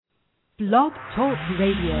Blog Talk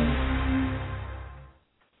Radio.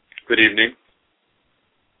 Good evening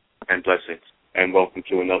and blessings, and welcome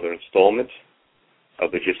to another installment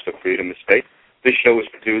of the Gist of Freedom Estate. This show is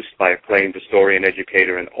produced by acclaimed historian,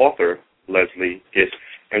 educator, and author Leslie Gist,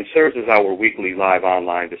 and serves as our weekly live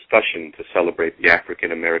online discussion to celebrate the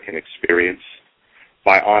African American experience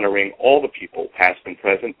by honoring all the people, past and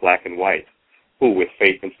present, black and white, who, with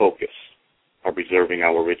faith and focus, are preserving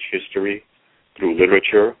our rich history through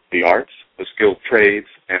literature, the arts, the skilled trades,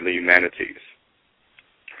 and the humanities.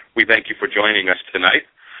 We thank you for joining us tonight,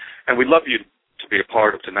 and we'd love you to be a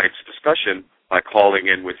part of tonight's discussion by calling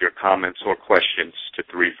in with your comments or questions to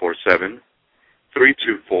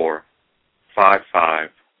 347-324-5552.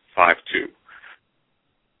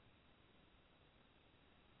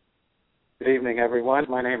 Good evening, everyone.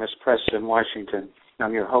 My name is Preston Washington.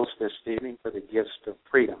 I'm your host this evening for the Gist of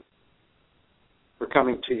Freedom. We're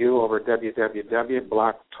coming to you over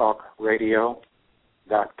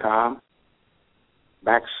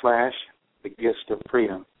www.blogtalkradio.com/The Gist of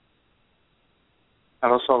Freedom.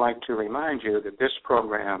 I'd also like to remind you that this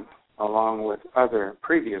program, along with other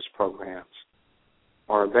previous programs,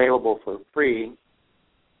 are available for free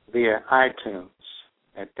via iTunes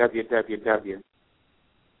at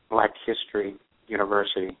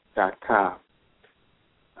www.blackhistoryuniversity.com.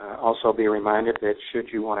 Also be reminded that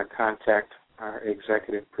should you want to contact our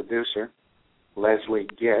executive producer, Leslie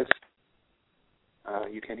Gist,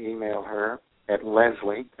 you can email her at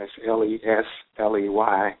Leslie, that's Lesley,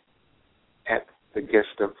 at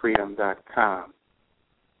thegistoffreedom.com.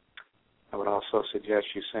 I would also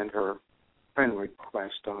suggest you send her a friend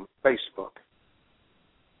request on Facebook.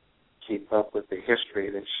 Keep up with the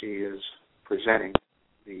history that she is presenting,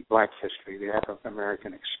 the black history, the African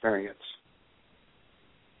American experience.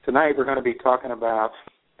 Tonight we're going to be talking about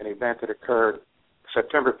an event that occurred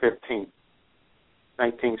September 15th,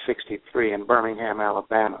 1963 in Birmingham,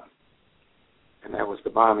 Alabama. And that was the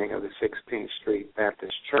bombing of the 16th Street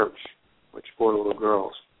Baptist Church, which 4 little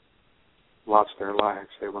girls lost their lives.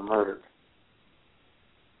 They were murdered.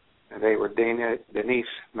 And they were Denise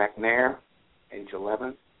McNair, age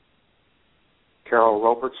 11, Carol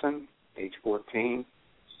Robertson, age 14,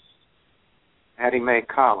 Addie Mae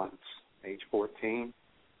Collins, age 14,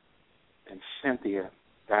 and Cynthia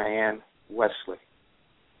Diane Wesley,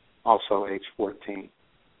 also age 14.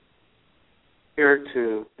 Here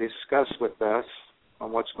to discuss with us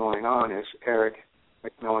on what's going on is Erich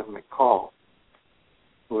McMillian,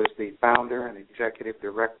 who is the founder and executive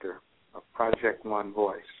director of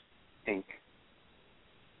Project1VOICE, Inc.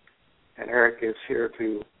 And Erich is here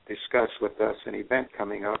to discuss with us an event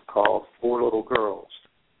coming up called 4 Little Girls,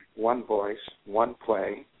 One Voice, One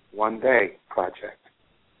Play, One Day Project.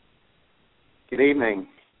 Good evening.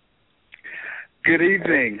 Good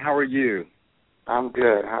evening. How are you? I'm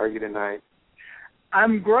good. How are you tonight?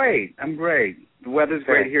 I'm great. The weather's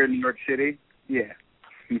great here in New York City. Yeah.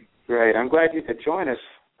 Great. I'm glad you could join us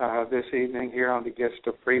this evening here on the Gist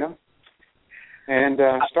of Freedom. And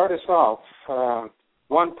start us off.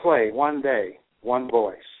 One play, one day, one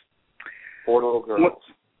voice. 4 little girls.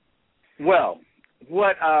 Well,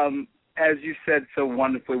 what as you said so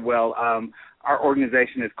wonderfully well, our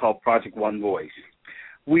organization is called Project1VOICE.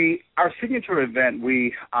 Our signature event,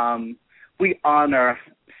 we honor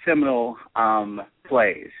seminal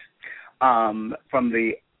plays from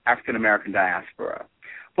the African American diaspora.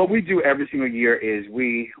 What we do every single year is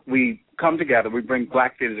we come together, we bring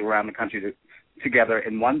black theaters around the country together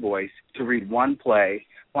in one voice to read one play,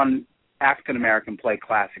 one African American play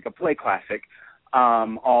classic,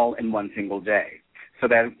 all in one single day. So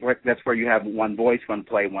that's where you have one voice, one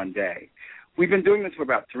play, one day. We've been doing this for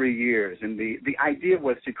about 3 years, and the idea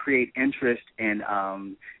was to create interest in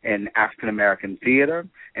African American theater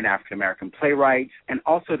and African American playwrights, and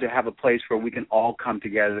also to have a place where we can all come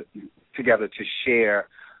together to share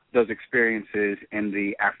those experiences in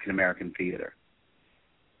the African American theater.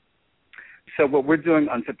 So what we're doing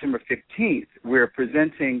on September 15th, we're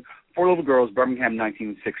presenting 4 Little Girls, Birmingham,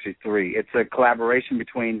 1963. It's a collaboration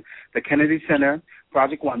between the Kennedy Center,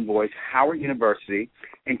 Project1VOICE, Howard University,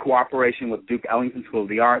 in cooperation with Duke Ellington School of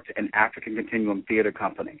the Arts and African Continuum Theater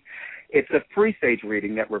Company. It's a free stage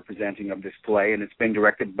reading that we're presenting of this play, and it's being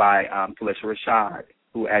directed by Felicia Rashad,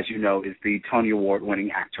 who, as you know, is the Tony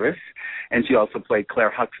Award-winning actress, and she also played Claire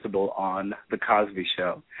Huxtable on The Cosby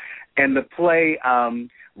Show. And the play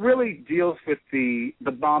really deals with the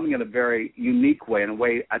bombing in a very unique way, in a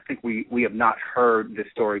way I think we have not heard this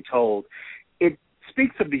story told. It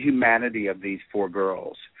speaks of the humanity of these 4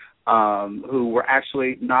 girls who were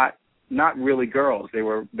actually not really girls. They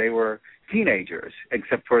were teenagers,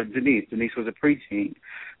 except for Denise. Denise was a preteen.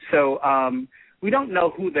 So we don't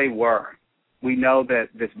know who they were. We know that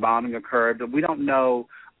this bombing occurred, but we don't know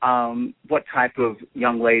what type of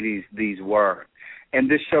young ladies these were. And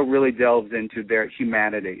this show really delves into their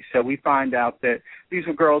humanity. So we find out that these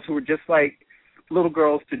were girls who were just like little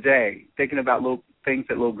girls today, thinking about little things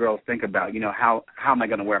that little girls think about. You know, how am I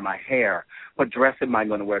going to wear my hair? What dress am I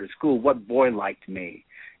going to wear to school? What boy liked me?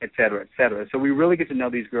 Et cetera, et cetera. So we really get to know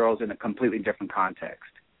these girls in a completely different context.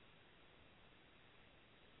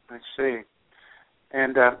 I see.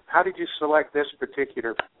 And how did you select this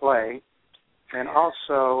particular play? And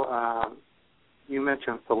also, you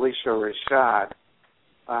mentioned Felicia Rashad.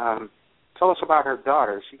 Tell us about her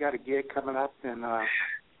daughter. She got a gig coming up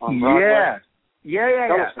on Broadway. Yeah.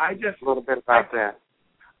 Tell us a little bit about that.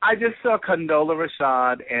 I just saw Condola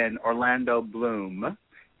Rashad and Orlando Bloom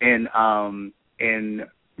in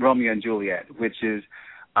Romeo and Juliet, which is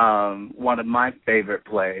one of my favorite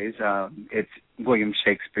plays. It's William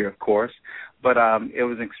Shakespeare, of course, but it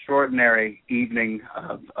was an extraordinary evening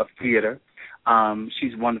of theater.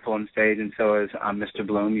 She's wonderful on stage, and so is Mr.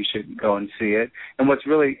 Bloom. You should go and see it. And what's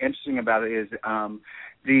really interesting about it is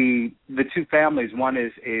the two families. One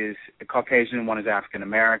is Caucasian, and one is African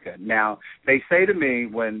American. Now, they say to me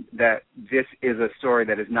that this is a story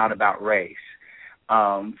that is not about race.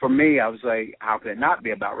 For me, I was like, how could it not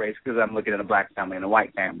be about race? Because I'm looking at a black family and a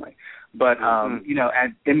white family. But you know,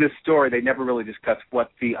 and in this story, they never really discuss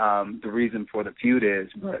what the reason for the feud is.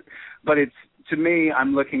 But it's, to me,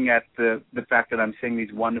 I'm looking at the fact that I'm seeing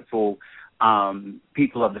these wonderful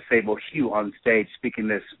people of the sable hue on stage speaking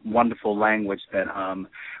this wonderful language that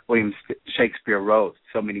William Shakespeare wrote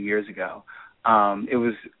so many years ago. It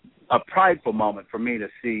was a prideful moment for me to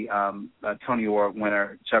see Tony Award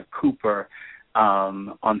winner Chuck Cooper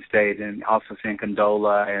on stage, and also seeing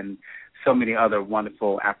Condola and so many other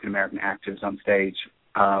wonderful African-American actors on stage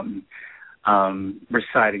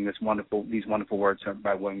reciting these wonderful words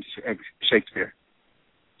by William Shakespeare.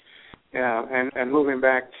 Yeah, and moving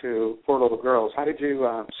back to Four Little Girls, how did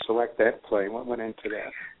you select that play? What went into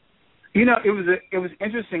that? You know, it was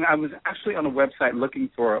interesting. I was actually on a website looking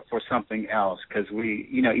for something else, because we,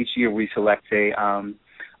 you know, each year we select an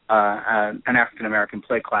African American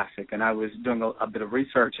play classic, and I was doing a bit of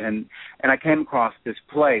research, and I came across this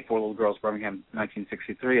play, Four Little Girls, Birmingham,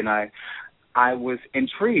 1963, and I was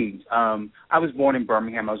intrigued. I was born in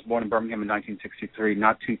Birmingham. I was born in Birmingham in 1963,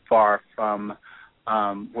 not too far from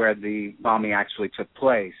where the bombing actually took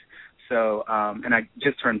place. So, and I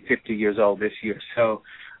just turned 50 years old this year. So,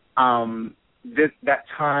 that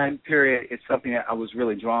time period is something that I was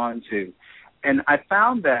really drawn to, and I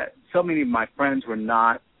found that so many of my friends were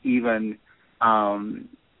not even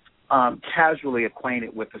casually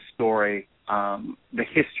acquainted with the story, the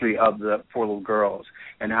history of the Four Little Girls,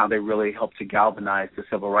 and how they really helped to galvanize the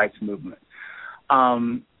civil rights movement.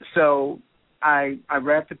 So I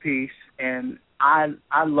read the piece, and I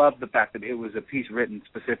love the fact that it was a piece written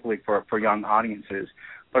specifically for young audiences.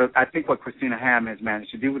 But I think what Christina Hamm has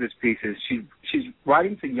managed to do with this piece is she's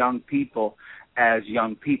writing to young people as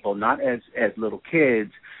young people, not as little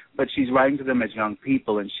kids, but she's writing to them as young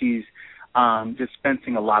people, and she's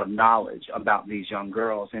dispensing a lot of knowledge about these young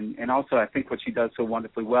girls. And also I think what she does so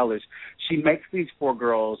wonderfully well is she makes these four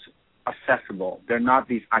girls accessible. They're not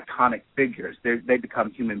these iconic figures. They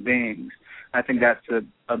become human beings. I think that's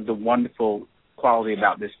the wonderful quality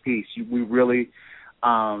about this piece. We really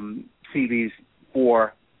see these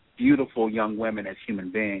four beautiful young women as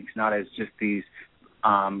human beings, not as just these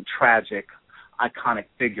tragic, iconic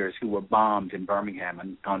figures who were bombed in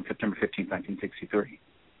Birmingham on September 15, 1963.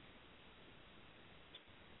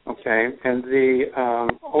 Okay, and the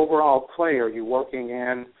overall play, are you working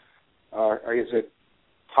in, or is it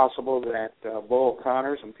possible that Bo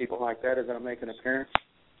O'Connors and people like that are going to make an appearance,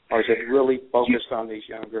 or is it really focused on these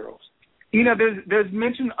young girls? You know, there's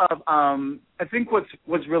mention of, I think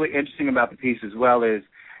what's really interesting about the piece as well is,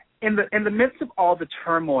 in the midst of all the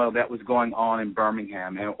turmoil that was going on in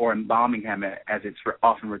Birmingham, or in Birmingham as it's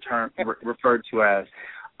often referred to as,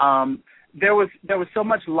 there was so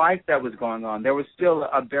much life that was going on. There was still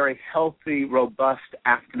a very healthy, robust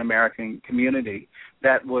African American community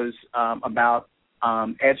that was about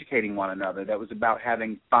educating one another, that was about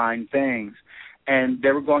having fine things, and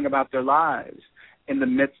they were going about their lives in the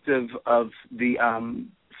midst of the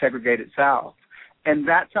segregated South. And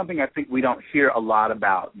that's something I think we don't hear a lot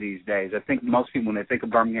about these days. I think most people, when they think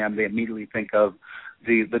of Birmingham, they immediately think of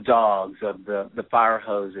the dogs, of the fire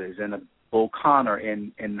hoses, and of O'Connor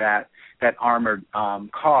in that armored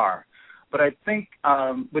car. But I think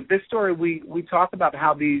with this story, we talk about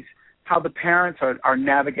how the parents are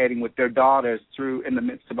navigating with their daughters through in the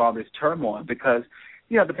midst of all this turmoil, because,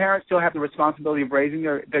 you know, the parents still have the responsibility of raising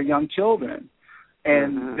their young children.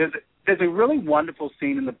 And there's a really wonderful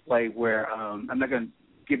scene in the play where I'm not going to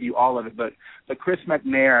give you all of it, but Chris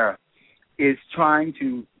McNair is trying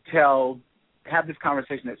to have this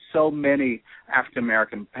conversation that so many African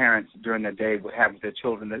American parents during the day would have with their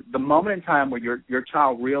children. The moment in time where your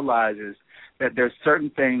child realizes that there's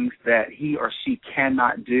certain things that he or she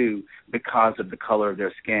cannot do because of the color of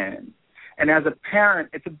their skin. And as a parent,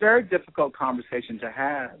 it's a very difficult conversation to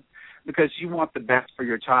have because you want the best for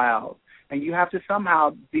your child. And you have to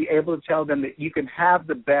somehow be able to tell them that you can have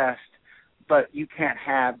the best, but you can't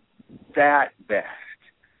have that best.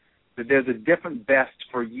 That there's a different best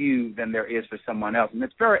for you than there is for someone else. And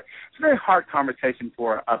it's a very hard conversation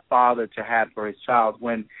for a father to have for his child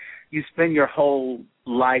when you spend your whole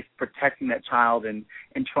life protecting that child and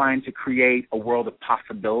trying to create a world of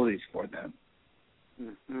possibilities for them.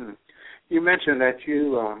 Mm-hmm. You mentioned that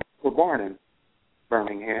you were born in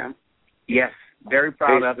Birmingham. Yes, very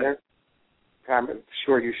proud of it. I'm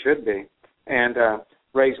sure you should be. And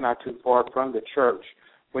raised not too far from the church.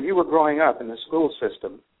 When you were growing up in the school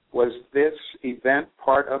system, was this event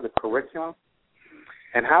part of the curriculum?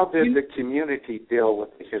 And how did the community deal with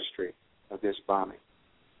the history of this bombing?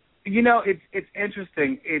 You know, it's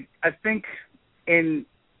interesting. I think in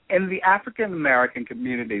the African American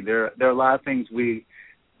community, there are a lot of things we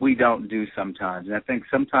don't do sometimes, and I think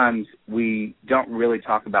sometimes we don't really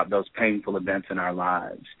talk about those painful events in our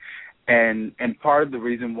lives. And part of the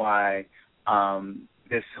reason why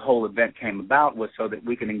this whole event came about was so that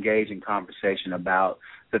we can engage in conversation about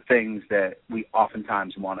the things that we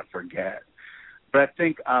oftentimes want to forget. But I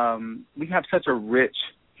think we have such a rich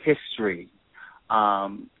history, a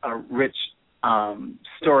rich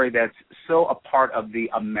story that's so a part of the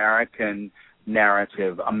American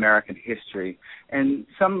narrative, American history. And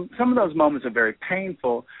some of those moments are very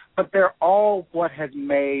painful, but they're all what has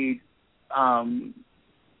made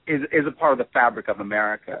is a part of the fabric of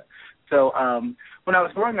America. So when I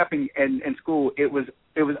was growing up in school, it was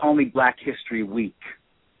only Black History Week.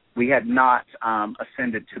 We had not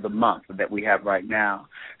ascended to the month that we have right now.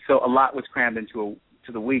 So a lot was crammed into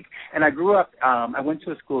the week. And I grew up, I went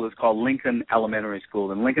to a school that's called Lincoln Elementary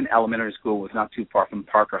School, and Lincoln Elementary School was not too far from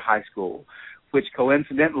Parker High School, which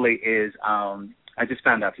coincidentally is, I just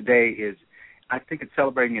found out today, is I think it's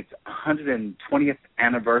celebrating its 120th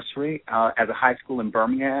anniversary as a high school in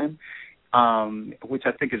Birmingham, which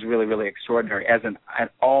I think is really, really extraordinary as an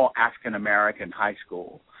all African-American high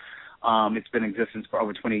school. It's been in existence for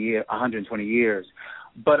over 120 years.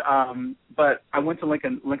 But I went to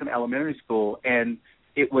Lincoln Elementary School, and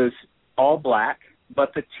it was all Black,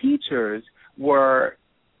 but the teachers were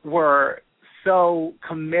so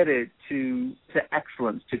committed to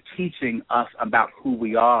excellence, to teaching us about who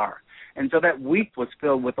we are. And so that week was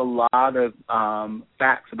filled with a lot of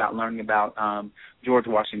facts about learning about George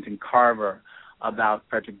Washington Carver, about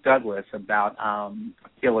Frederick Douglass, about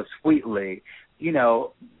Phyllis Wheatley. You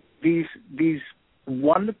know, these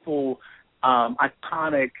wonderful,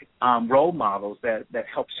 iconic role models that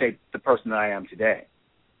helped shape the person that I am today.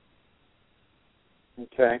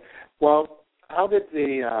 Okay. Well, how did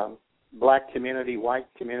the Black community, white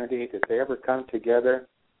community, did they ever come together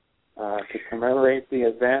to commemorate the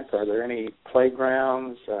event? Are there any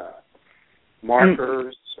playgrounds,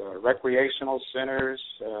 markers, recreational centers?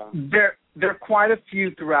 There are quite a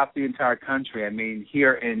few throughout the entire country. I mean,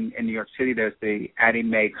 here in New York City, there's the Addie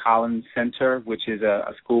Mae Collins Center, which is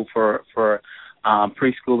a school for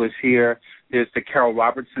preschoolers here. There's the Carol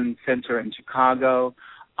Robertson Center in Chicago.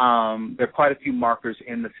 There are quite a few markers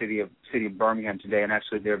in the city of Birmingham today, and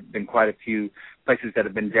actually there have been quite a few places that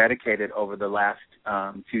have been dedicated over the last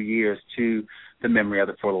few years to the memory of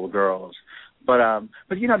the four little girls. But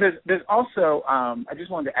you know, there's also I just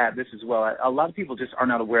wanted to add this as well. A lot of people just are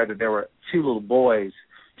not aware that there were two boys,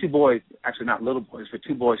 actually not little boys, but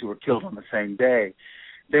two boys who were killed on the same day.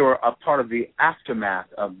 They were a part of the aftermath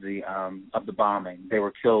of the bombing. They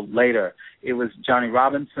were killed later. It was Johnny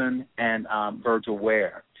Robinson and Virgil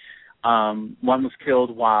Ware. One was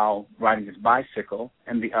killed while riding his bicycle,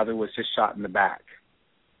 and the other was just shot in the back.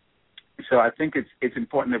 So I think it's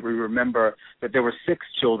important that we remember that there were 6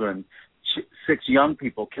 young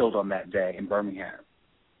people killed on that day in Birmingham.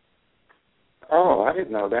 Oh, I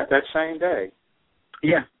didn't know that. That same day.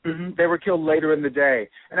 Yeah, they were killed later in the day,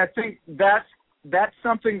 and I think that's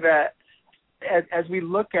something that, as we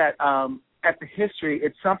look at the history,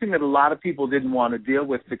 it's something that a lot of people didn't want to deal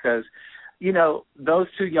with because, you know, those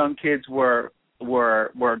 2 young kids were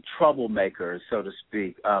troublemakers, so to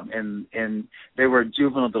speak, and they were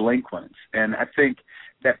juvenile delinquents, and I think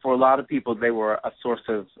that for a lot of people they were a source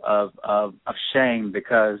of shame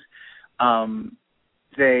because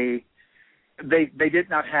they did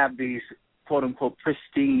not have these quote unquote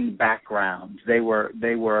pristine backgrounds. They were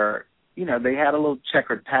they had a little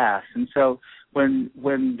checkered past, and so when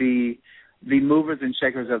the movers and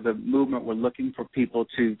shakers of the movement were looking for people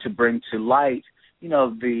to bring to light,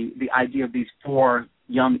 the idea of these 4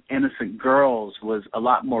 young innocent girls was a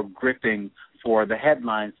lot more gripping for the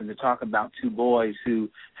headlines than to talk about 2 boys who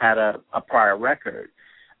had a prior record.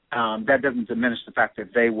 That doesn't diminish the fact that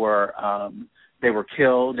they were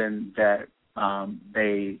killed and that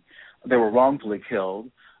they were wrongfully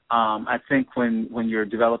killed. I think when you're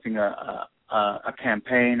developing a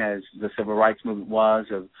campaign, as the civil rights movement was,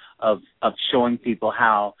 of showing people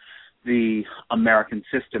how the American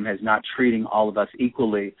system is not treating all of us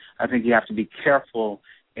equally, I think you have to be careful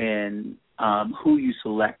in who you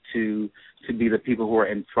select to be the people who are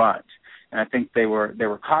in front. And I think they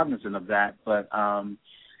were cognizant of that, but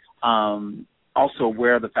also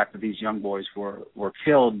aware of the fact that these young boys were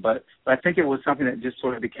killed. But I think it was something that just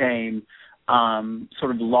sort of became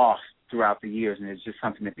sort of lost throughout the years, and it's just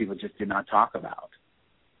something that people just did not talk about.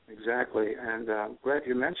 Exactly, and glad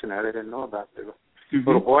you mentioned that. I didn't know about the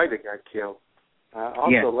little boy that got killed.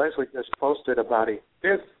 Also, Leslie just posted about a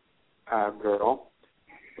 5th girl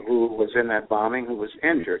who was in that bombing who was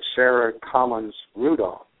injured, Sarah Collins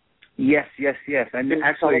Rudolph. Yes. And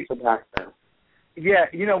actually, tell us about that. Yeah,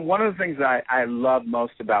 one of the things I love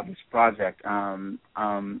most about this project,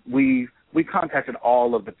 we contacted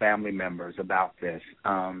all of the family members about this,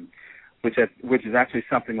 which is actually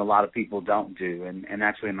something a lot of people don't do. And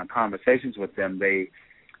actually, in my conversations with them, they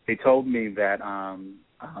told me that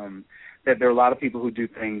that there are a lot of people who do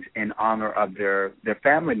things in honor of their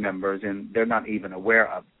family members, and they're not even aware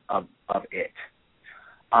of it.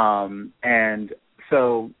 And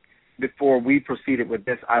so before we proceeded with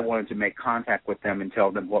this, I wanted to make contact with them and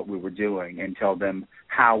tell them what we were doing and tell them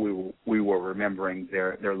how we were remembering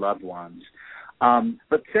their loved ones.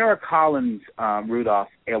 But Sarah Collins Rudolph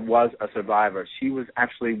was a survivor. She was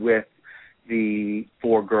actually with the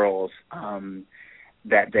 4 girls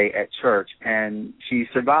that day at church, and she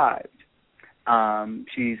survived.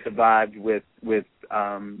 She survived with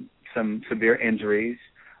some severe injuries.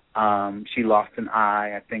 She lost an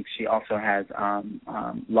eye. I think she also has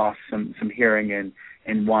lost some hearing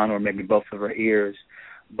in one or maybe both of her ears.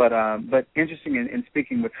 But interesting in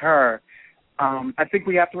speaking with her, I think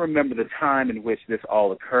we have to remember the time in which this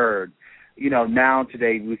all occurred. Now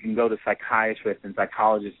today we can go to psychiatrists and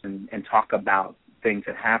psychologists and talk about things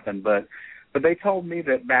that happened, but they told me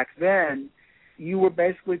that back then you were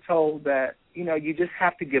basically told that, you just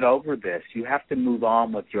have to get over this. You have to move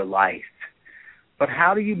on with your life. But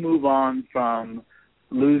how do you move on from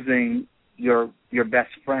losing your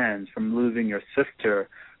best friends, from losing your sister,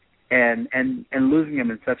 and losing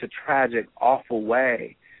them in such a tragic, awful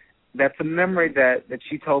way? That's a memory that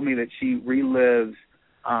she told me that she relived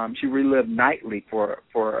nightly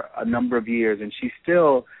for a number of years, and she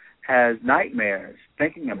still has nightmares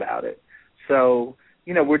thinking about it. So,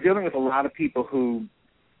 we're dealing with a lot of people who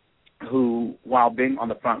while being on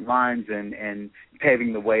the front lines and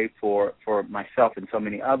paving the way for myself and so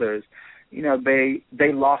many others,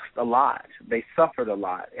 they lost a lot. They suffered a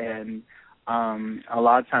lot, and a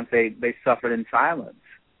lot of times they suffered in silence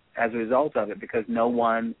as a result of it, because no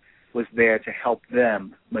one was there to help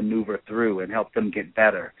them maneuver through and help them get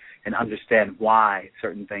better and understand why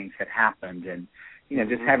certain things had happened, and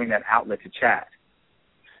just having that outlet to chat.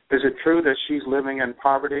 Is it true that she's living in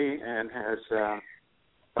poverty and has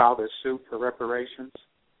filed a suit for reparations?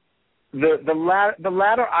 The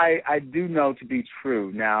latter I do know to be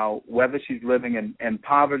true. Now, whether she's living in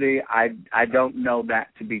poverty, I don't know that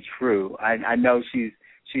to be true. I know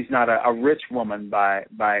she's not a rich woman by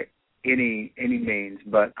any means,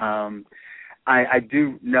 but I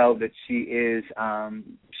do know that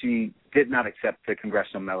she did not accept the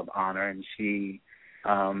Congressional Medal of Honor, and she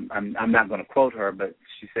I'm not going to quote her, but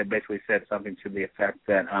she basically said something to the effect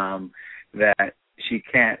that she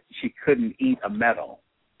couldn't eat a medal.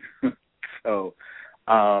 So,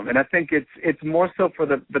 and I think it's more so for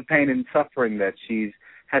the pain and suffering that she's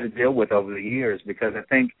had to deal with over the years, because I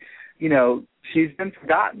think, she's been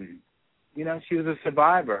forgotten. She was a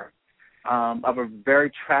survivor of a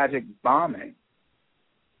very tragic bombing.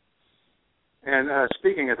 And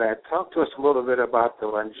speaking of that, talk to us a little bit about the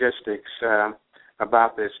logistics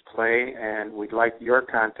about this play, and we'd like your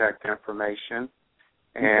contact information.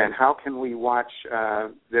 And how can we watch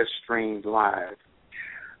this streamed live?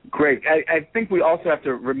 Great. I think we also have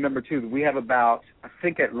to remember, too, that we have about, I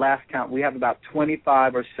think at last count, we have about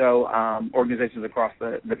 25 or so organizations across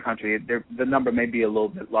the country. The number may be a little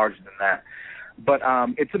bit larger than that. But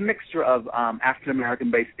it's a mixture of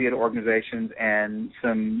African-American-based theater organizations and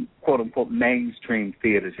some quote-unquote mainstream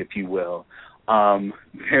theaters, if you will.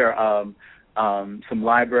 There are some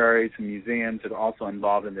libraries, some museums that are also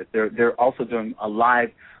involved in it. They're also doing a live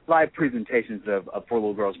presentations of Four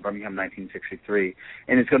Little Girls, Birmingham, 1963,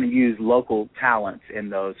 and it's going to use local talents in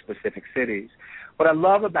those specific cities. What I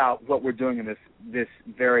love about what we're doing in this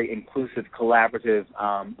very inclusive, collaborative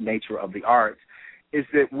nature of the arts is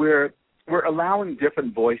that we're allowing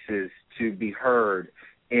different voices to be heard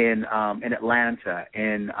in Atlanta,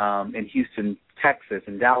 in Houston, Texas,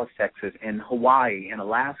 in Dallas, Texas, in Hawaii, in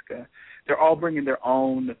Alaska. They're all bringing their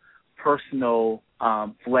own personal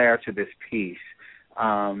flair to this piece.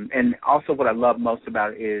 And also what I love most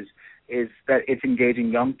about it is that it's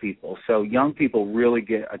engaging young people. So young people really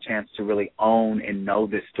get a chance to really own and know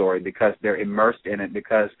this story because they're immersed in it,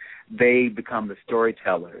 because they become the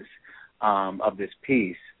storytellers of this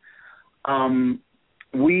piece. The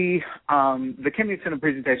Kennedy Center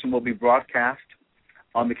presentation will be broadcast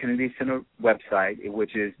on the Kennedy Center website,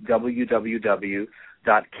 which is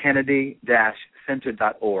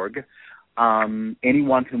www.kennedy-center.org.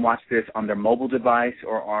 Anyone can watch this on their mobile device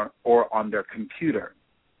or on their computer,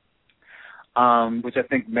 which I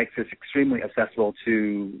think makes this extremely accessible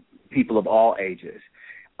to people of all ages.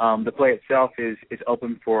 The play itself is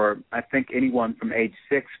open for, I think, anyone from age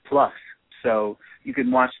 6 plus. So you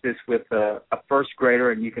can watch this with a first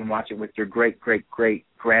grader, and you can watch it with your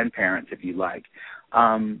great-great-great-grandparents if you like.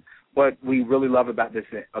 What we really love about this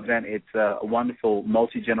event, it's a wonderful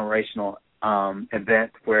multi-generational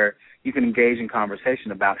event where you can engage in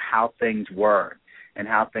conversation about how things were and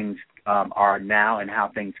how things are now and how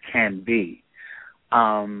things can be.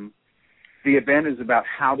 The event is about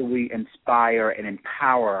how do we inspire and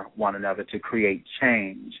empower one another to create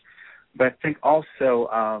change. But I think also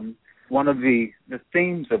one of the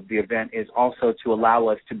themes of the event is also to allow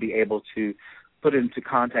us to be able to put into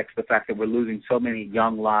context the fact that we're losing so many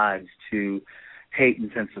young lives to hate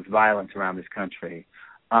and senseless violence around this country.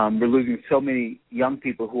 We're losing so many young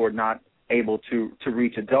people who are not able to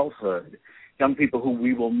reach adulthood, young people who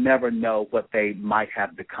we will never know what they might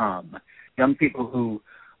have become, young people who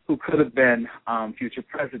could have been future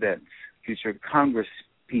presidents, future Congress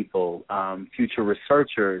people, future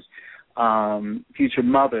researchers, future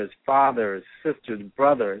mothers, fathers, sisters,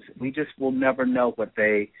 brothers. We just will never know what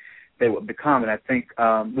they would become. And I think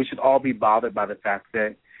we should all be bothered by the fact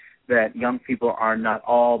that young people are not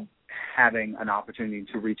all having an opportunity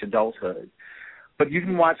to reach adulthood. But you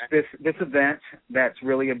can watch this event that's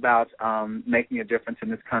really about making a difference in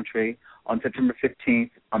this country on September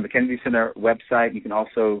 15th on the Kennedy Center website. You can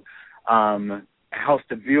also host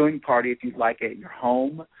a viewing party if you'd like at your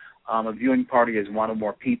home. A viewing party is one or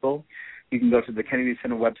more people. You can go to the Kennedy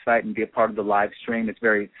Center website and be a part of the live stream. It's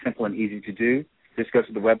very simple and easy to do. Just go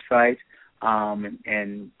to the website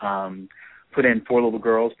and put in Four Little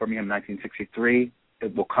Girls, Birmingham 1963.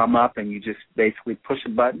 It will come up, and you just basically push a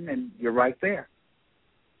button, and you're right there.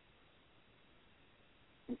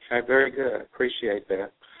 Okay, very good. Appreciate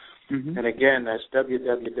that. Mm-hmm. And again, that's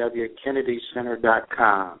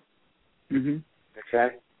www.kennedycenter.com. Mm-hmm.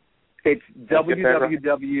 Okay? It's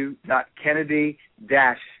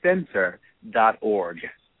www.kennedy-center.org.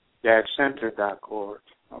 Center.org.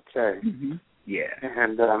 Okay. Mm-hmm. Yeah.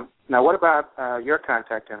 And now what about your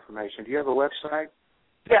contact information? Do you have a website?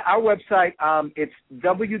 Yeah, our website, it's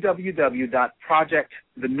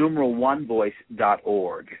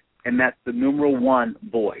www.project1voice.org, and that's the numeral 1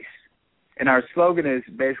 voice. And our slogan is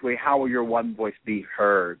basically, how will your one voice be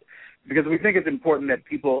heard? Because we think it's important that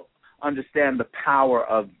people understand the power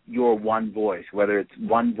of your one voice, whether it's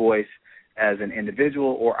one voice as an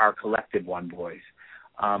individual or our collective one voice.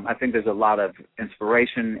 I think there's a lot of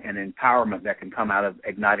inspiration and empowerment that can come out of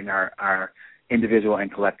igniting our individual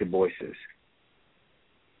and collective voices.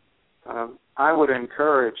 I would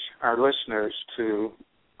encourage our listeners to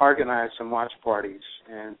organize some watch parties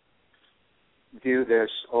and view this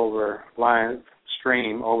over live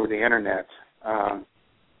stream over the Internet.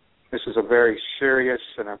 This is a very serious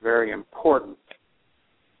and a very important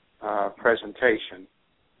presentation.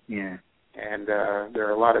 Yeah. And there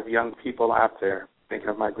are a lot of young people out there. Thinking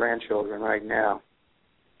of my grandchildren right now.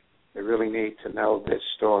 They really need to know this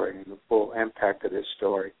story and the full impact of this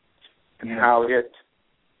story and how it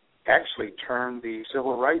actually turned the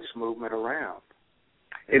civil rights movement around.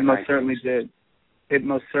 It most certainly did. It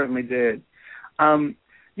most certainly did.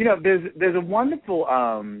 There's a wonderful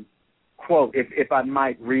quote, if I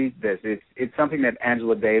might read this. It's something that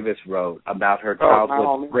Angela Davis wrote about her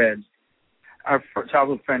childhood friend. Our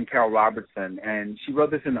childhood friend Carol Robertson, and she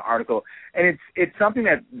wrote this in the article, and it's something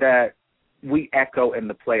that we echo in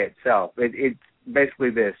the play itself. It's basically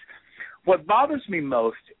this. What bothers me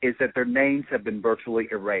most is that their names have been virtually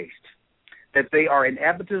erased, that they are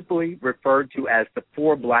inevitably referred to as the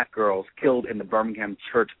 4 black girls killed in the Birmingham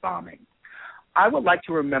church bombing. I would like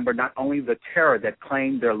to remember not only the terror that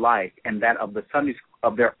claimed their life and that of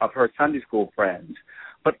her Sunday school friends,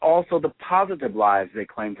 but also the positive lives they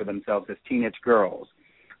claimed for themselves as teenage girls,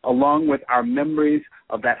 along with our memories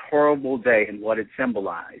of that horrible day and what it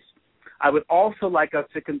symbolized. I would also like us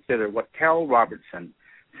to consider what Carol Robertson,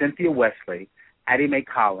 Cynthia Wesley, Addie Mae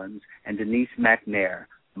Collins, and Denise McNair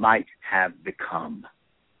might have become.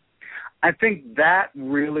 I think that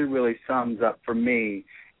really, really sums up for me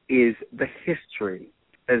is the history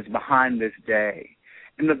that is behind this day,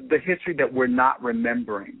 and the history that we're not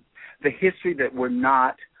remembering, the history that we're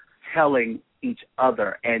not telling each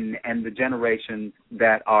other and the generations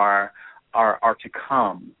that are to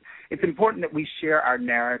come. It's important that we share our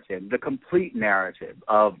narrative, the complete narrative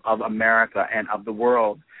of America and of the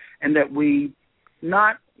world, and that we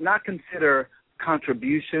not consider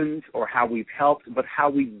contributions or how we've helped, but how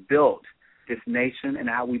we built this nation and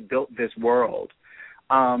how we built this world.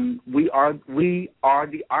 We are the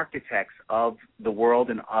architects of the world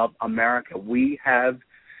and of America. We have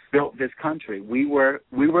built this country. We were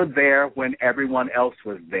there when everyone else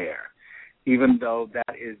was there, even though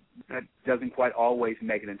that doesn't quite always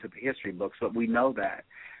make it into the history books, but we know that.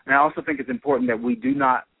 And I also think it's important that we do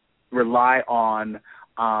not rely on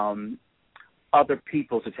other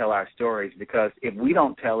people to tell our stories, because if we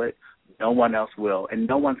don't tell it, no one else will, and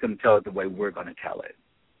no one's going to tell it the way we're going to tell it.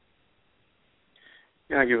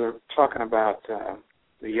 You know, you were talking about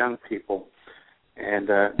the young people, and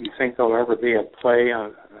you think there'll ever be a play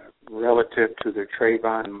relative to the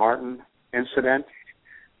Trayvon Martin incident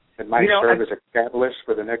that might serve as a catalyst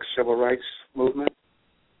for the next civil rights movement?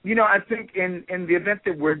 You know, I think in the event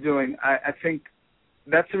that we're doing, I think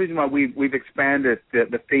that's the reason why we've expanded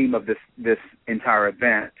the theme of this entire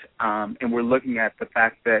event, and we're looking at the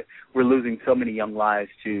fact that we're losing so many young lives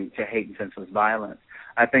to hate and senseless violence.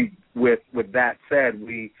 I think with that said,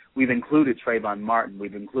 we've included Trayvon Martin,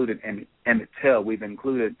 we've included Emmett Till, we've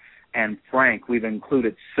included Anne Frank, we've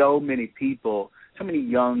included so many people, so many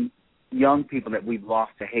young people that we've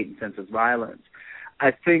lost to hate and senseless violence.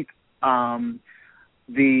 I think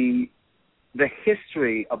the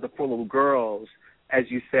history of the 4 little girls, as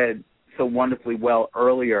you said so wonderfully well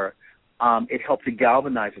earlier, it helped to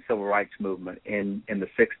galvanize the civil rights movement in the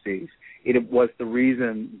 60s. It was the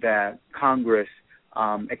reason that Congress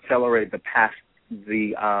accelerated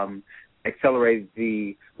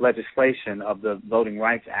the legislation of the Voting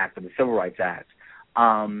Rights Act and the Civil Rights Act.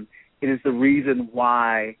 It is the reason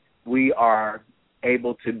why we are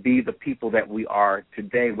able to be the people that we are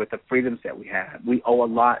today with the freedoms that we have. We owe a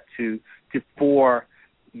lot to 4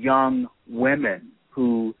 young women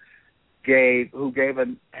who gave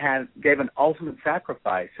an ultimate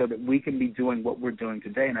sacrifice so that we can be doing what we're doing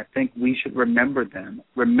today. And I think we should remember them,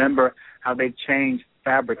 remember how they've changed the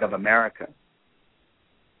fabric of America.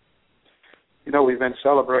 You know, we've been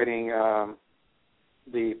celebrating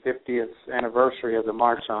the 50th anniversary of the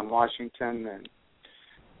March on Washington and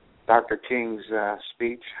Dr. King's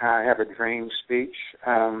speech, I Have a Dream speech.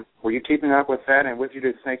 Were you keeping up with that? And what did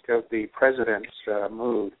you think of the president's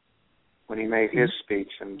mood when he made his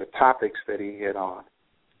speech and the topics that he hit on?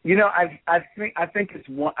 You know, I think it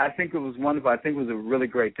was wonderful. I think it was a really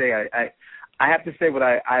great day. I have to say what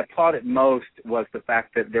I applauded most was the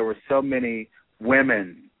fact that there were so many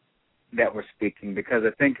women that were speaking, because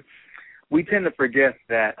I think we tend to forget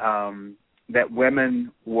that that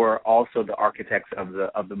women were also the architects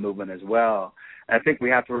of the movement as well. And I think we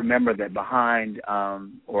have to remember that behind,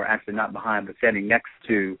 or actually not behind, but standing next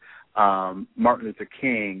to Martin Luther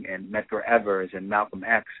King and Medgar Evers and Malcolm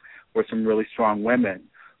X were some really strong women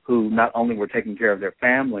who not only were taking care of their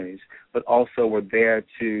families, but also were there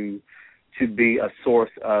to be a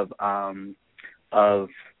source of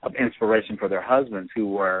inspiration for their husbands who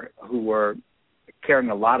were carrying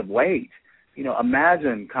a lot of weight. You know,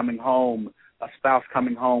 imagine a spouse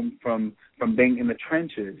coming home from being in the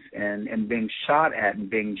trenches and being shot at and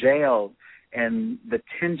being jailed, and the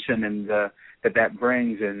tension and that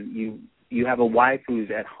brings, and you have a wife who's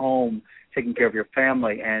at home taking care of your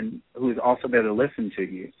family and who is also there to listen to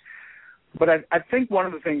you. But I think one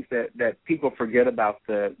of the things that people forget about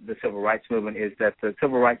the civil rights movement is that the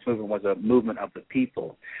civil rights movement was a movement of the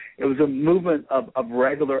people. It was a movement of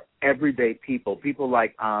regular, everyday people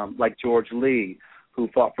like George Lee, who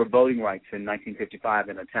fought for voting rights in 1955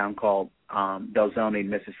 in a town called Belzoni,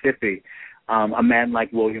 Mississippi. A man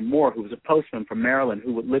like William Moore, who was a postman from Maryland,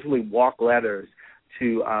 who would literally walk letters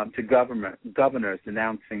to governors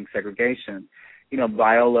denouncing segregation.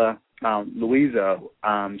 Viola Luiso,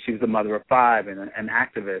 she was the mother of 5 and an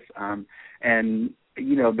activist, and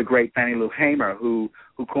the great Fannie Lou Hamer, who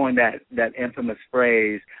coined that infamous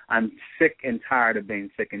phrase, "I'm sick and tired of being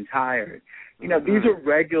sick and tired." These are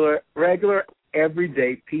regular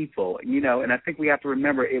everyday people, and I think we have to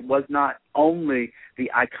remember it was not only the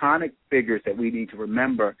iconic figures that we need to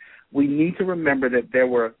remember. We need to remember that there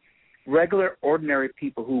were regular, ordinary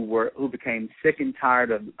people who became sick and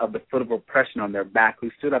tired of the foot of oppression on their back, who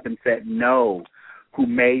stood up and said no, who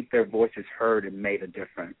made their voices heard and made a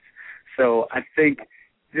difference. So I think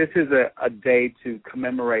this is a day to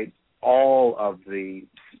commemorate all of the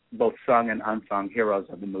both sung and unsung heroes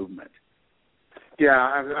of the movement. Yeah,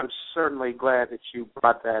 I'm certainly glad that you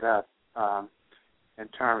brought that up in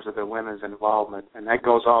terms of the women's involvement, and that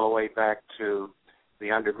goes all the way back to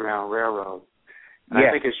the Underground Railroad. And yes.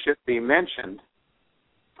 I think it should be mentioned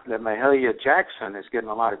that Mahalia Jackson is getting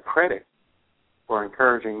a lot of credit for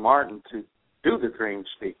encouraging Martin to do the dream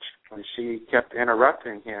speech when she kept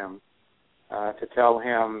interrupting him to tell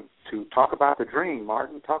him to talk about the dream.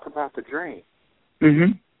 Martin, talk about the dream.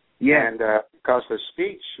 Mm-hmm. Yeah. And because the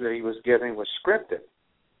speech that he was giving was scripted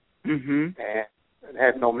and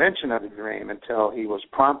had no mention of the dream until he was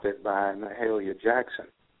prompted by Mahalia Jackson.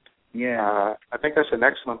 Yeah. I think that's an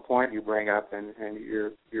excellent point you bring up, and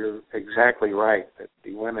you're exactly right that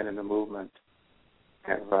the women in the movement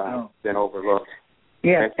have been overlooked.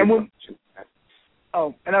 Yeah, and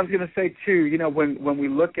and I was going to say too, when we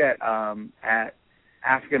look at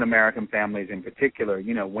African American families in particular,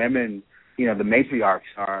 women, the matriarchs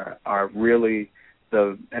are really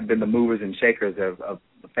have been the movers and shakers of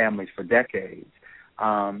the families for decades.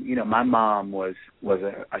 My mom was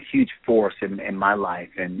a huge force in my life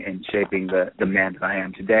and shaping the man that I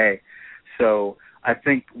am today. So I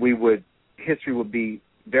think history would be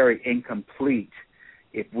very incomplete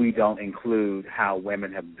if we don't include how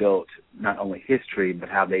women have built not only history, but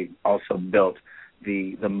how they also built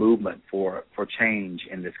the movement for change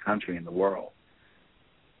in this country and the world.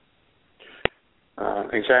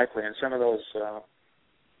 Exactly, and some of those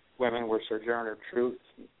women were Sojourner Truth,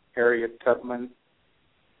 Harriet Tubman,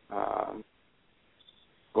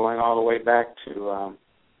 going all the way back to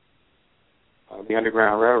the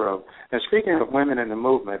Underground Railroad. And speaking of women in the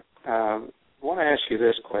movement, I want to ask you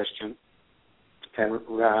this question, and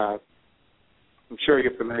I'm sure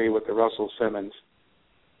you're familiar with the Russell Simmons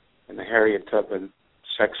and the Harriet Tubman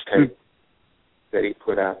sex tape that he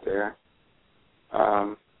put out there.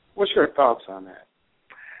 What's your thoughts on that?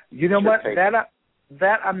 You know what?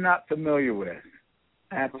 That I'm not familiar with,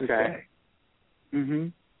 I have to say. Mm-hmm.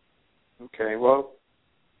 Okay, well.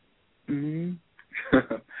 Mm-hmm.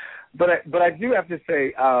 but I do have to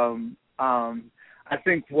say, I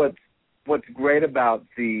think what's great about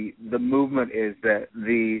the movement is that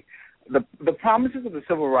the promises of the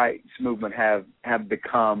civil rights movement have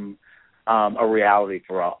become a reality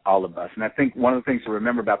for all of us. And I think one of the things to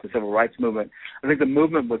remember about the civil rights movement, I think the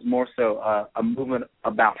movement was more so a movement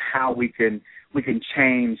about how we can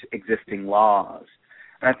change existing laws.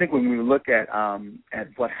 And I think when we look at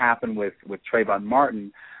what happened with Trayvon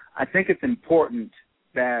Martin, I think it's important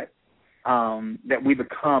that we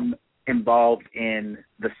become involved in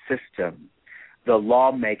the system, the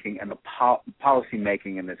lawmaking and the policy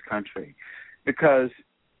making in this country, because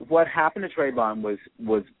what happened to Trayvon was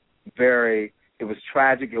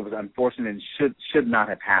tragic, it was unfortunate, and should not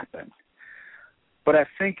have happened. But I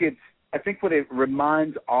think what it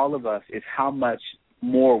reminds all of us is how much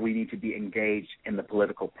more we need to be engaged in the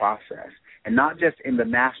political process, and not just in the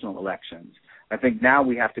national elections. I think now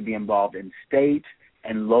we have to be involved in state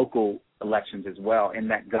and local elections as well, in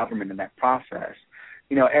that government, in that process.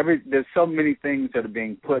 There's so many things that are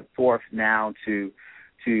being put forth now to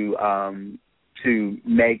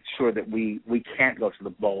make sure that we can't go to the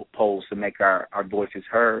polls to make our voices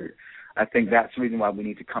heard. I think that's the reason why we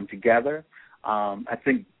need to come together. I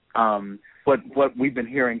think what we've been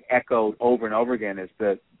hearing echoed over and over again is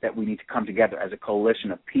that we need to come together as a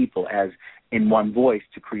coalition of people, as in one voice,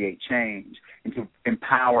 to create change and to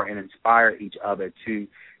empower and inspire each other to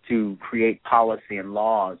create policy and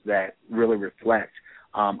laws that really reflect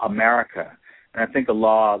America. And I think the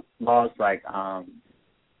laws like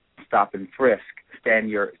stop and frisk, stand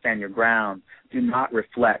your ground, do not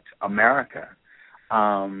reflect America.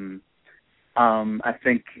 I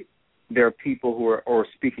think there are people who are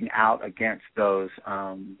speaking out against those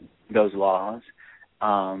laws,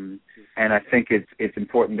 and I think it's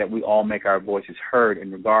important that we all make our voices heard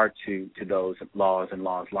in regard to those laws and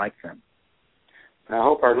laws like them. I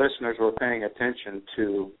hope our listeners were paying attention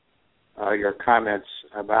to your comments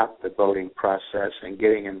about the voting process and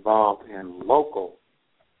getting involved in local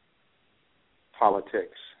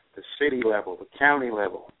politics, the city level, the county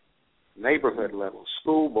level, neighborhood level,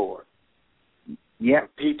 school board,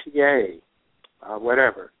 PTA,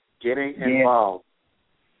 whatever. Getting involved.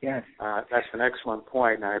 Yes. That's an excellent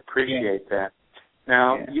point, and I appreciate that.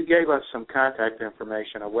 Now, you gave us some contact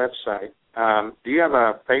information, a website. Do you have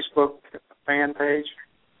a Facebook fan page?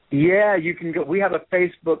 Yeah, you can go. We have a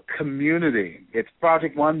Facebook community. It's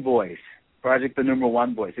Project One Voice, Project the number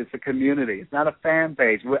One Voice. It's a community. It's not a fan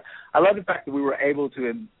page. I love the fact that we were able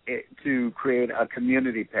to create a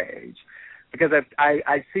community page, because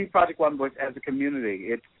I see Project One Voice as a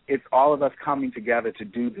community. It's all of us coming together to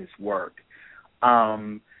do this work.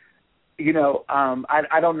 I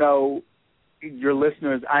don't know your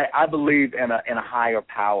listeners. I believe in a higher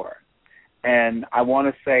power, and I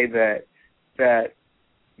want to say that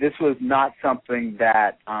this was not something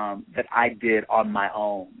that I did on my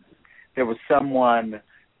own. There was someone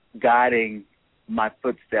guiding my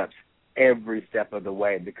footsteps every step of the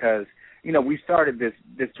way, because we started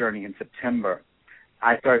this journey in September.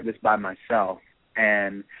 I started this by myself,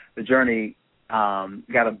 and the journey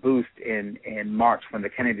got a boost in March when the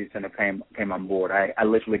Kennedy Center came on board. I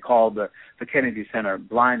literally called the Kennedy Center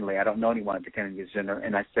blindly. I don't know anyone at the Kennedy Center,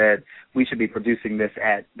 and I said, we should be producing this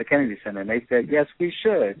at the Kennedy Center. And they said, yes, we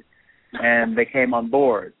should. And they came on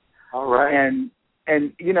board. All right. And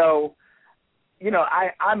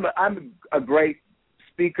I'm a great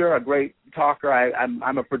speaker, a great talker.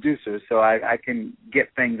 I'm a producer, so I can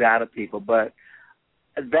get things out of people. But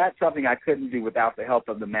that's something I couldn't do without the help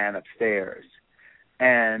of the man upstairs.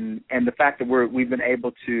 And the fact that we've been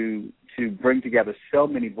able to bring together so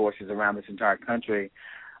many voices around this entire country,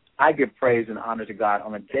 I give praise and honor to God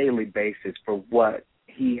on a daily basis for what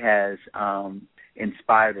He has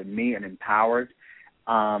inspired in me and empowered,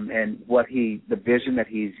 and the vision that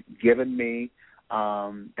He's given me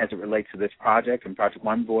as it relates to this project and Project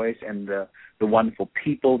One Voice, and the wonderful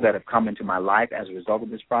people that have come into my life as a result of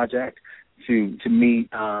this project, to meet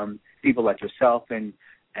people like yourself and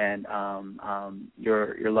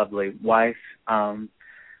your lovely wife.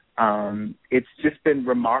 It's just been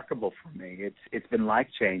remarkable for me. It's been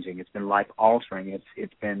life-changing. It's been life-altering.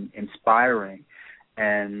 It's been inspiring,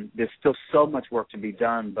 and there's still so much work to be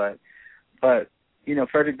done. But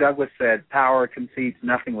Frederick Douglass said, "Power concedes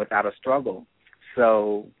nothing without a struggle."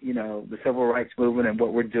 So the civil rights movement and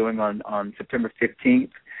what we're doing on September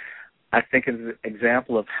 15th, I think is an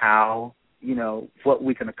example of how what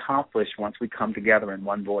we can accomplish once we come together in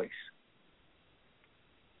one voice.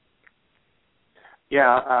 Yeah,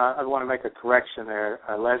 I want to make a correction there.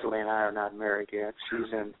 Leslie and I are not married yet.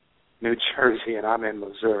 She's in New Jersey and I'm in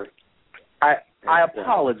Missouri. I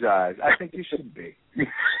apologize. I think you should be.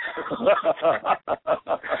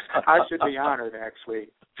 I should be honored, actually.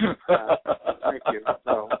 Thank you.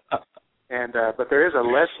 So, but there is a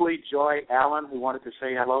Leslie Joy Allen who wanted to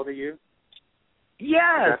say hello to you.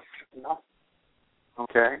 Yes. No?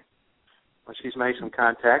 Okay. Well, she's made some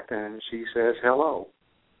contact, and she says hello.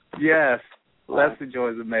 Yes. Leslie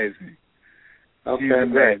Joy is amazing. Okay, she's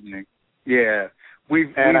amazing. Yeah.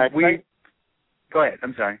 Go ahead.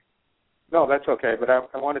 I'm sorry. No, that's okay. But I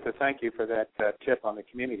wanted to thank you for that tip on the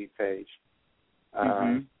community page.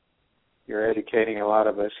 You're educating a lot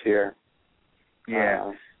of us here.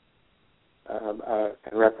 Yeah.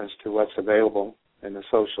 In reference to what's available in the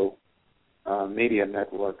social media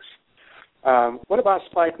networks. What about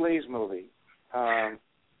Spike Lee's movie? I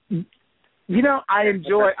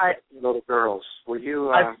enjoy. Little girls. Were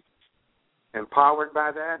you empowered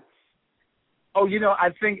by that? Oh, I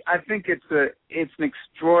think it's an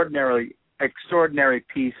extraordinary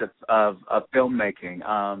piece of filmmaking.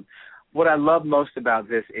 What I love most about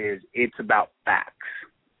this is it's about facts.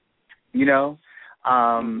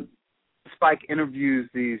 Spike interviews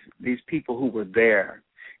these people who were there,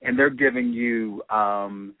 and they're giving you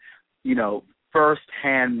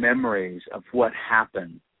first-hand memories of what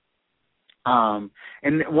happened. And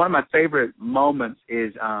one of my favorite moments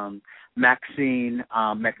is Maxine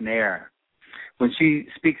McNair, when she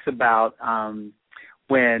speaks about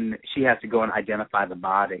when she has to go and identify the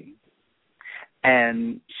body.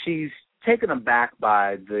 And she's taken aback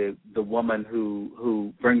by the woman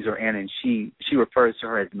who brings her in, and she refers to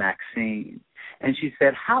her as Maxine. And she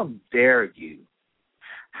said, "How dare you?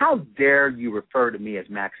 How dare you refer to me as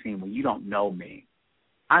Maxine when you don't know me?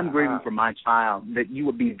 I'm grieving for my child, that you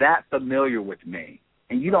would be that familiar with me,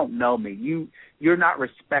 and you don't know me. You're not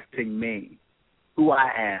respecting me, who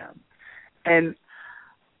I am." And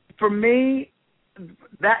for me,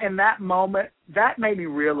 that in that moment, that made me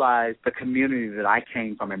realize the community that I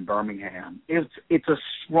came from in Birmingham. It's a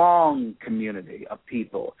strong community of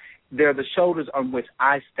people. They're the shoulders on which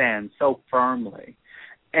I stand so firmly.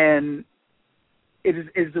 And it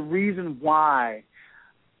is the reason why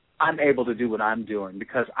I'm able to do what I'm doing,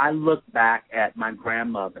 because I look back at my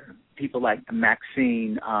grandmother, people like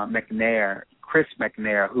Maxine McNair, Chris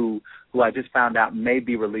McNair, who I just found out may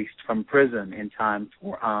be released from prison in time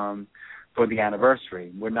for the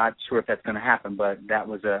anniversary. We're not sure if that's going to happen, but that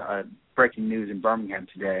was a breaking news in Birmingham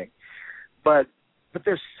today. But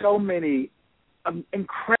there's so many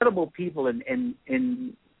incredible people in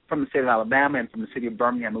from the state of Alabama and from the city of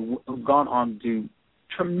Birmingham who've gone on to do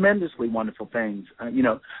tremendously wonderful things.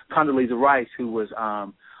 Condoleezza Rice, who was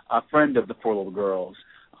a friend of the four girls,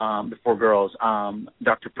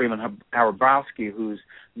 Dr. Freeman Howard-Browski, who's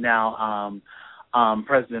now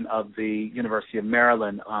president of the University of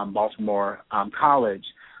Maryland, Baltimore College.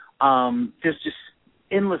 There's just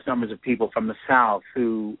endless numbers of people from the South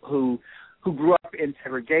who grew up in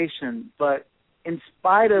segregation, but in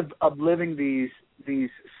spite of living these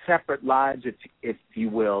separate lives, if you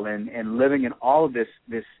will, and living in all of this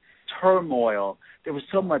turmoil, there was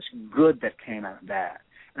so much good that came out of that.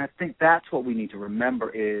 And I think that's what we need to remember,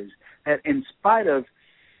 is that in spite of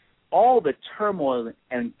all the turmoil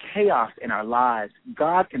and chaos in our lives,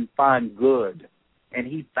 God can find good, and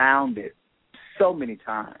he found it so many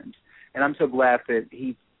times. And I'm so glad that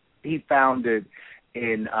he found it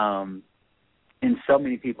in so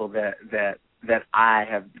many people that I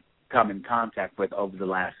have come in contact with over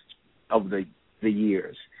the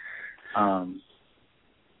years.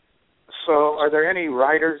 So are there any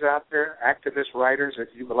writers out there, activist writers,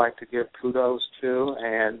 that you would like to give kudos to?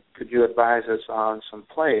 And could you advise us on some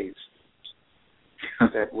plays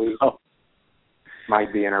that we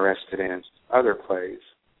might be interested in, other plays?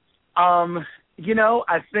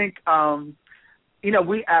 I think,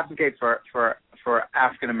 we advocate for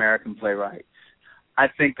African-American playwrights. I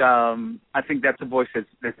think that's a voice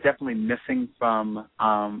that's definitely missing from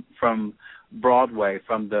Broadway,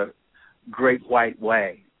 from the Great White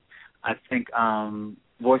Way. I think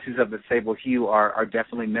voices of the sable hue are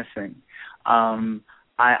definitely missing.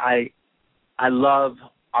 I love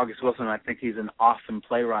August Wilson. I think he's an awesome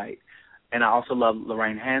playwright, and I also love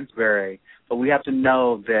Lorraine Hansberry. But we have to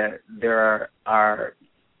know that there are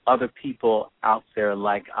other people out there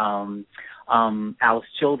like Alice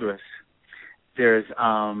Childress. There's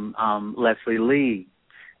Leslie Lee.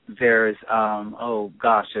 There's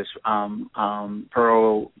there's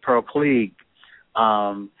Pearl Cleage.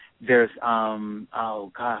 There's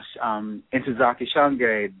Ntozake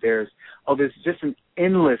Shange. There's just an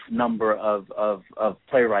endless number of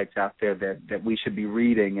playwrights out there that we should be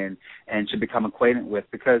reading and should become acquainted with,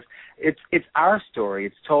 because it's our story.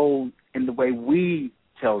 It's told in the way we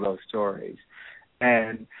tell those stories.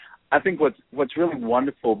 And I think what's really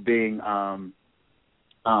wonderful being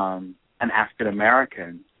an African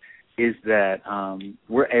American is that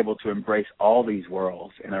we're able to embrace all these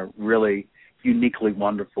worlds in a really uniquely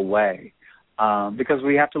wonderful way, because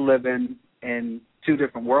we have to live in two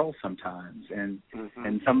different worlds sometimes, and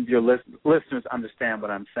some of your listeners understand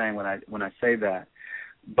what I'm saying when I say that.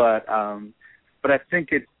 But I think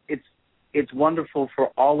it's wonderful for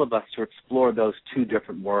all of us to explore those two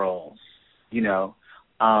different worlds,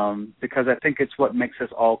 because I think it's what makes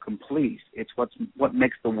us all complete. It's what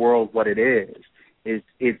makes the world what it is.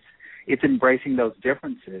 It's embracing those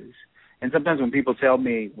differences. And sometimes when people tell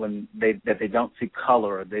me that they don't see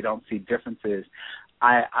color or they don't see differences,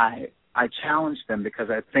 I challenge them,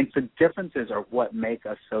 because I think the differences are what make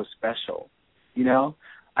us so special.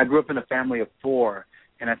 I grew up in a family of 4,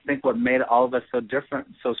 and I think what made all of us so different,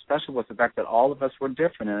 so special, was the fact that all of us were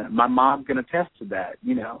different. And my mom can attest to that.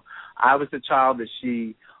 I was the child that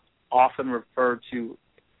she often referred to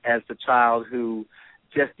as the child who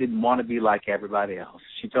just didn't want to be like everybody else.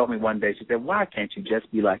 She told me one day, she said, "Why can't you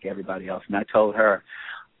just be like everybody else?" And I told her,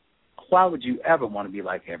 "Why would you ever want to be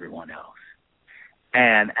like everyone else?"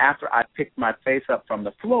 And after I picked my face up from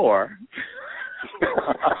the floor,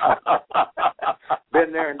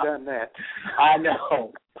 been there and done that. I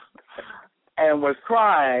know, and was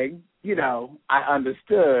crying, I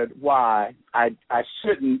understood why I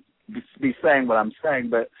shouldn't be saying what I'm saying,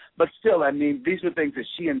 but still, I mean, these were things that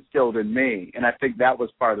she instilled in me, and I think that was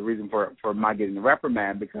part of the reason for my getting the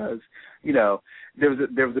reprimand, because there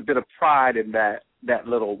was a bit of pride in that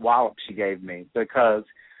little wallop she gave me, because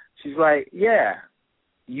she's like, "Yeah,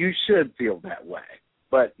 you should feel that way,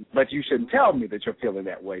 but you shouldn't tell me that you're feeling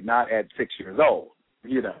that way, not at 6 years old,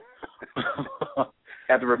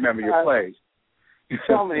 Have to remember your place."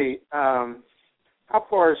 Tell me, How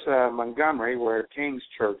far is Montgomery, where King's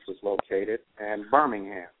Church was located, and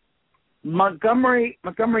Birmingham? Montgomery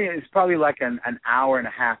is probably like an hour and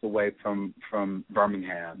a half away from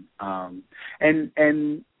Birmingham,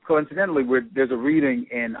 and coincidentally, there's a reading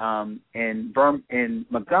in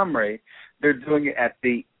Montgomery. They're doing it at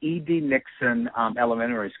the E.D. Nixon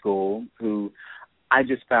Elementary School. Who I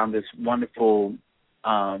just found this wonderful.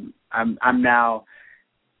 I'm now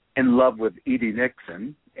in love with E.D.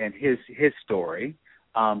 Nixon and his story.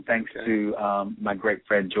 Thanks to my great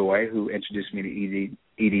friend Joy, who introduced me to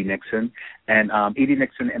E.D. Nixon. And E.D.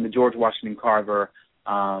 Nixon and the George Washington Carver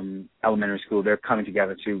Elementary School, they're coming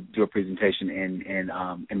together to do a presentation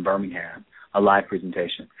in Birmingham, a live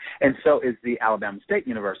presentation. And so is the Alabama State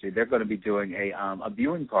University. They're going to be doing a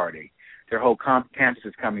viewing party. Their whole campus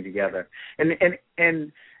is coming together.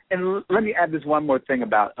 And let me add this one more thing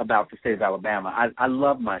about the state of Alabama. I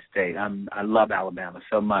love my state. I love Alabama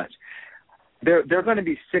so much. There are going to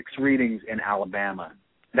be 6 readings in Alabama.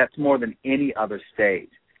 That's more than any other state.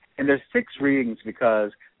 And there's 6 readings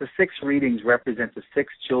because the 6 readings represent the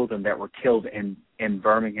 6 children that were killed in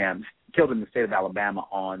Birmingham, killed in the state of Alabama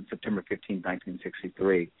on September 15,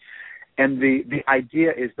 1963. And the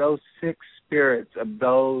idea is those 6 spirits of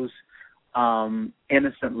those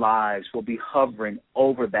innocent lives will be hovering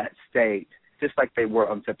over that state, just like they were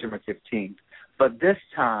on September 15th. But this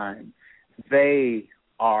time, they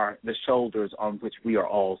are the shoulders on which we are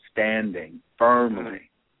all standing firmly.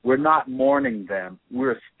 We're not mourning them.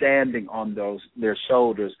 We're standing on their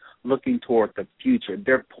shoulders, looking toward the future.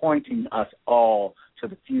 They're pointing us all to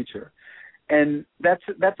the future. And that's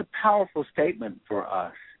a powerful statement for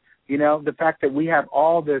us. You know, the fact that we have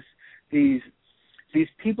all these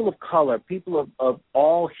people of color, people of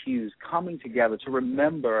all hues coming together to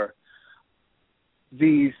remember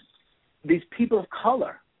these people of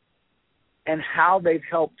color and how they've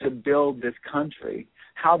helped to build this country,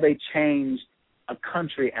 how they changed a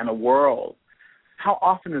country and a world. How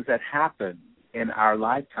often does that happen in our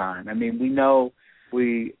lifetime? I mean, we know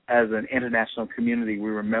as an international community, we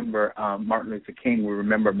remember Martin Luther King, we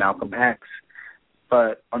remember Malcolm X.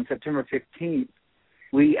 But on September 15th,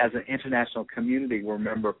 we as an international community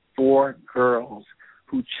remember 4 girls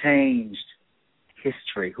who changed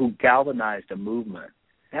history, who galvanized a movement.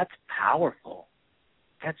 That's powerful.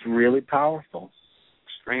 That's really powerful.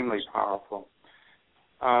 Extremely powerful.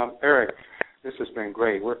 Erich, this has been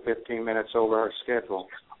great. We're 15 minutes over our schedule.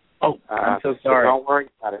 Oh, I'm so sorry. So don't worry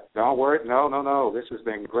about it. Don't worry. No. This has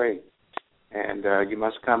been great. And you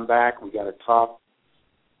must come back. We got to talk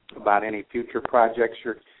about any future projects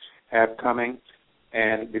you have coming.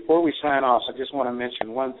 And before we sign off, I just want to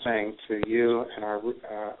mention one thing to you and our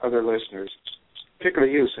other listeners,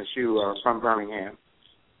 particularly you, since you are from Birmingham.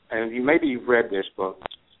 And maybe you've read this book,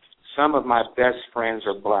 Some of My Best Friends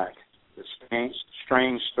Are Black, The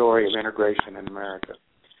Strange Story of Integration in America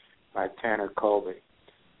by Tanner Colby.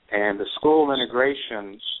 And the school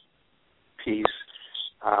integration piece,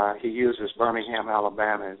 he uses Birmingham,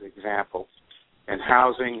 Alabama as an example. In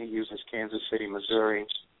housing, he uses Kansas City, Missouri,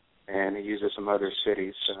 and he uses some other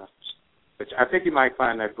cities. Which I think you might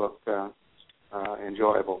find that book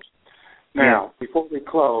enjoyable. Now, before we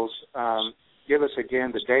close, give us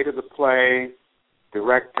again the date of the play,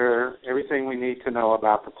 director, everything we need to know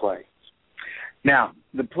about the play. Now,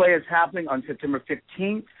 the play is happening on September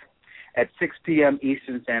 15th at 6 p.m.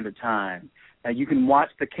 Eastern Standard Time. Now, you can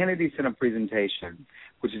watch the Kennedy Center presentation,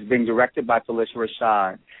 which is being directed by Felicia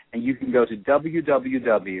Rashad, and you can go to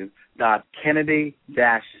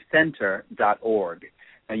www.kennedy-center.org.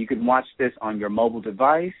 Now, you can watch this on your mobile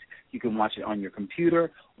device, you can watch it on your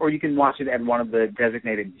computer, or you can watch it at one of the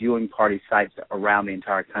designated viewing party sites around the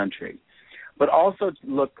entire country. But also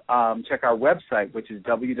check our website, which is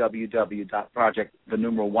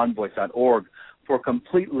www.project1voice.org for a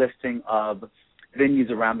complete listing of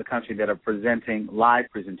venues around the country that are presenting live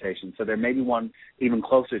presentations. So there may be one even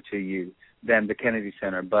closer to you than the Kennedy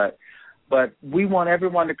Center. But we want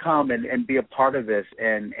everyone to come and be a part of this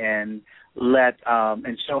and let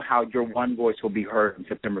and show how your one voice will be heard on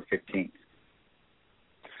September 15th.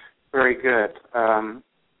 Very good.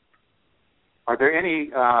 Are there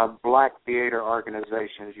any black theater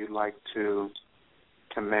organizations you'd like to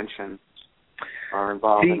mention are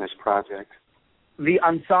involved in this project? The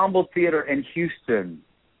Ensemble Theater in Houston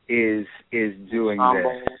is doing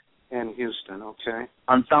Ensemble this. In Houston, okay.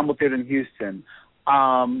 Ensemble Theater in Houston.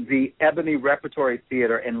 The Ebony Repertory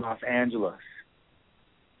Theater in Los Angeles.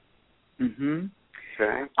 Okay.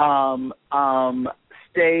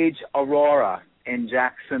 Stage Aurora in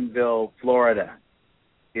Jacksonville, Florida,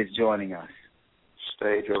 is joining us.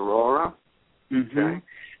 Stage Aurora. Okay.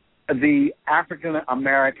 the African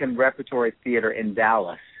American Repertory Theater in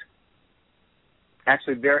Dallas.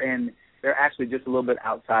 Actually, they're actually just a little bit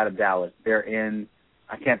outside of Dallas. They're in,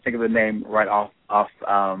 I can't think of the name right off of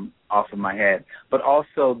my head, but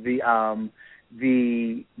also the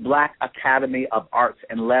Black Academy of Arts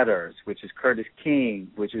and Letters, which is Curtis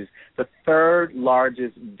King, which is the third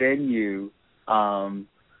largest venue in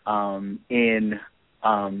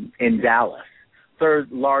Dallas,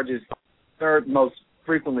 third most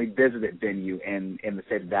frequently visited venue in the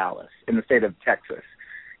state of Dallas, in the state of Texas,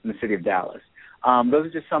 in the city of Dallas. Those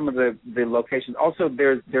are just some of the locations. Also,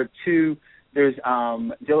 there's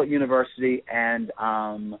Dillard University and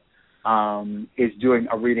is doing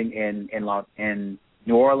a reading in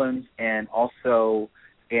New Orleans, and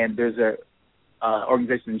there's a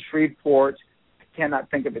organization in Shreveport. I cannot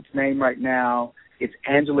think of its name right now. It's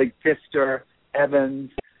Angelique Pfister Evans,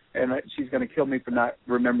 and she's going to kill me for not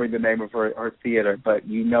remembering the name of her theater, but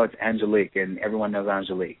you know it's Angelique, and everyone knows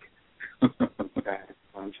Angelique. Okay,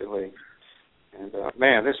 Angelique. And,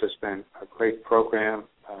 man, this has been a great program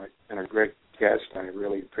and a great guest. I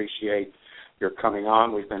really appreciate your coming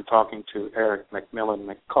on. We've been talking to Erich McMillian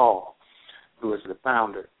McCall, who is the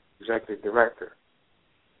founder, executive director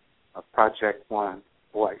of Project1VOICE,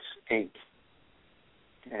 Inc.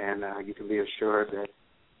 And you can be assured that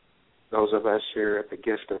those of us here at the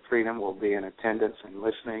Gift of Freedom will be in attendance and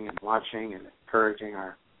listening and watching and encouraging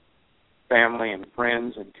our family and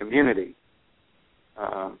friends and community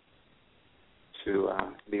to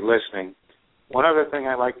be listening. One other thing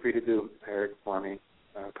I'd like for you to do, Erich, for me,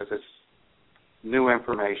 because it's new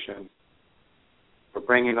information, for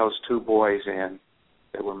bringing those two boys in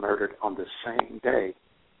that were murdered on the same day.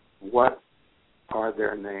 What are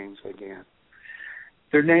their names again?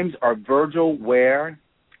 Their names are Virgil Ware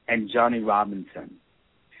and Johnny Robinson.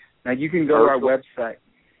 Now, you can go to our website.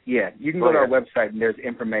 Yeah, you can go to our website, and there's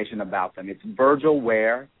information about them. It's Virgil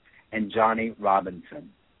Ware and Johnny Robinson.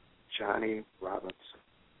 Johnny Robinson.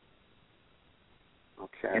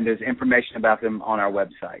 Okay. And there's information about them on our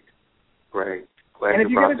website. Great. Glad and if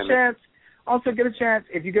you brought get a chance,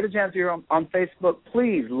 if you get a chance here on Facebook,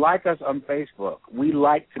 please like us on Facebook. We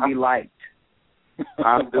like to be liked.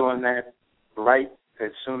 I'm doing that right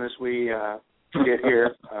as soon as we get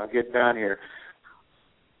done here.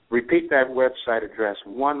 Repeat that website address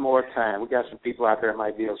one more time. We got some people out there that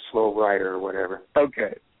might be a slow writer or whatever.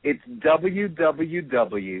 Okay. It's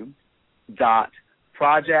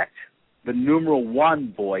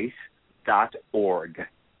www.project1voice.org.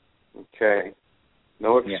 Okay.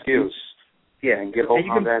 No excuse. Yeah. And get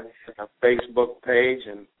on that Facebook page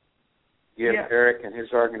and give Erich and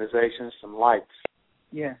his organization some likes.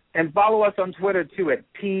 Yeah. And follow us on Twitter, too, at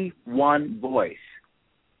P1Voice.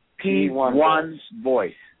 P1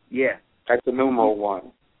 Voice. Yeah. That's the numeral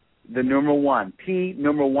one. The numeral one.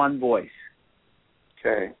 P1 Voice.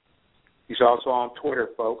 Okay. He's also on Twitter,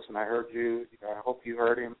 folks, and I hope you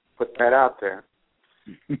heard him put that out there.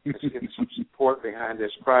 Let's get some support behind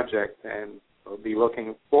this project, and we'll be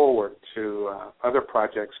looking forward to other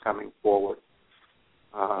projects coming forward.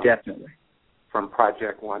 Definitely. From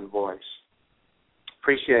Project1VOICE.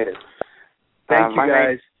 Appreciate it. Thank you,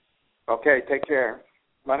 guys. Okay, take care.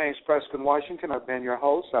 My name is Preston Washington. I've been your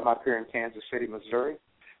host. I'm up here in Kansas City, Missouri,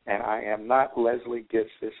 and I am not Leslie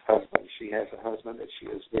Gitz's husband. She has a husband that she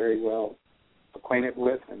is very well acquainted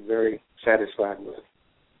with and very satisfied with.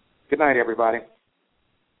 Good night, everybody.